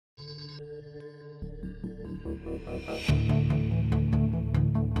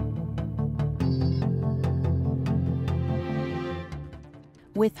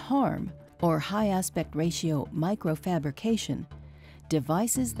With HARM, or high aspect ratio microfabrication,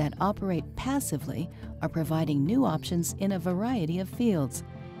 devices that operate passively are providing new options in a variety of fields,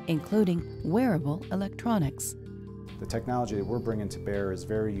 including wearable electronics. The technology that we're bringing to bear is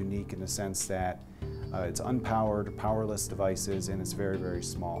very unique in the sense that it's unpowered, powerless devices, and it's very, very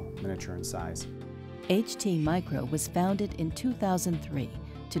small, miniature in size. HT Micro was founded in 2003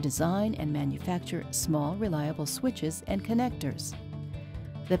 to design and manufacture small, reliable switches and connectors.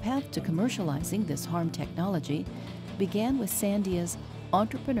 The path to commercializing this HARM technology began with Sandia's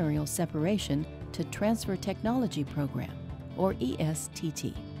Entrepreneurial Separation to Transfer Technology Program, or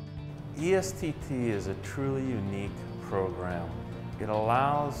ESTT. ESTT is a truly unique program. It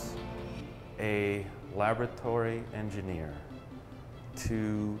allows a laboratory engineer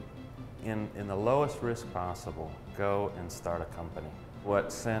to, in the lowest risk possible, go and start a company. What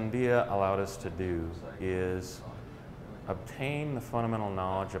Sandia allowed us to do is obtain the fundamental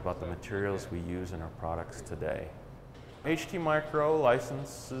knowledge about the materials we use in our products today. HT Micro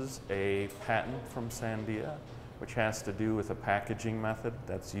licenses a patent from Sandia, which has to do with a packaging method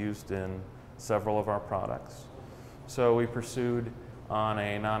that's used in several of our products. So we pursued on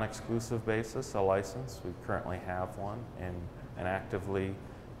a non-exclusive basis a license. We currently have one and actively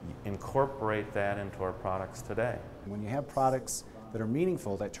incorporate that into our products today. When you have products that are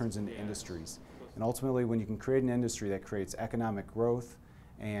meaningful, that turns into industries. And ultimately, when you can create an industry, that creates economic growth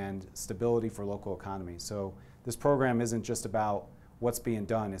and stability for local economies. So this program isn't just about what's being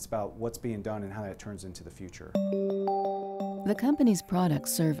done, it's about what's being done and how that turns into the future. The company's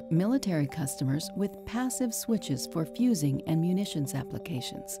products serve military customers with passive switches for fusing and munitions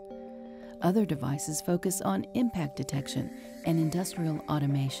applications. Other devices focus on impact detection and industrial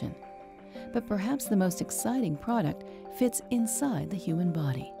automation. But perhaps the most exciting product fits inside the human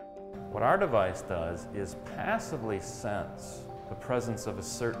body. What our device does is passively sense the presence of a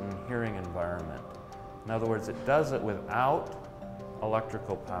certain hearing environment. In other words, it does it without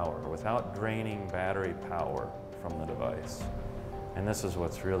electrical power, without draining battery power from the device. And this is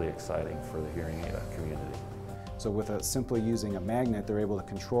what's really exciting for the hearing aid community. So with simply using a magnet, they're able to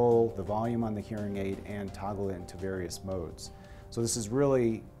control the volume on the hearing aid and toggle it into various modes. So this is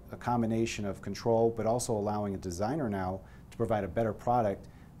really a combination of control, but also allowing a designer now to provide a better product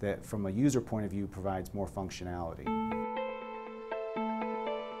that, from a user point of view, provides more functionality.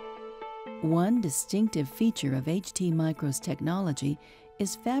 One distinctive feature of HT Micro's technology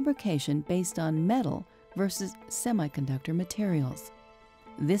is fabrication based on metal versus semiconductor materials.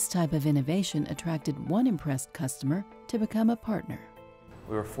 This type of innovation attracted one impressed customer to become a partner.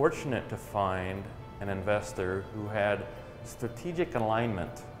 We were fortunate to find an investor who had strategic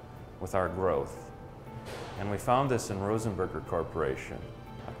alignment with our growth. And we found this in Rosenberger Corporation,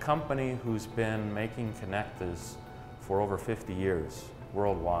 a company who's been making connectors for over 50 years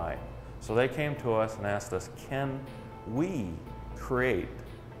worldwide. So they came to us and asked us, can we create,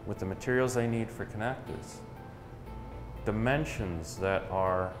 with the materials they need for connectors, dimensions that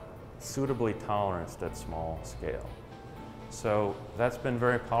are suitably toleranced at small scale? So that's been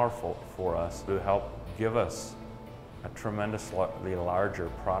very powerful for us to help give us a tremendously larger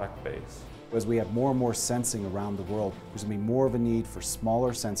product base. As we have more and more sensing around the world, there's going to be more of a need for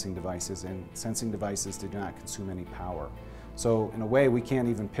smaller sensing devices, and sensing devices do not consume any power. So in a way, we can't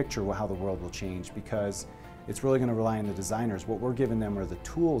even picture how the world will change, because it's really going to rely on the designers. What we're giving them are the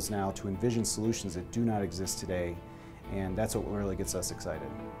tools now to envision solutions that do not exist today, and that's what really gets us excited.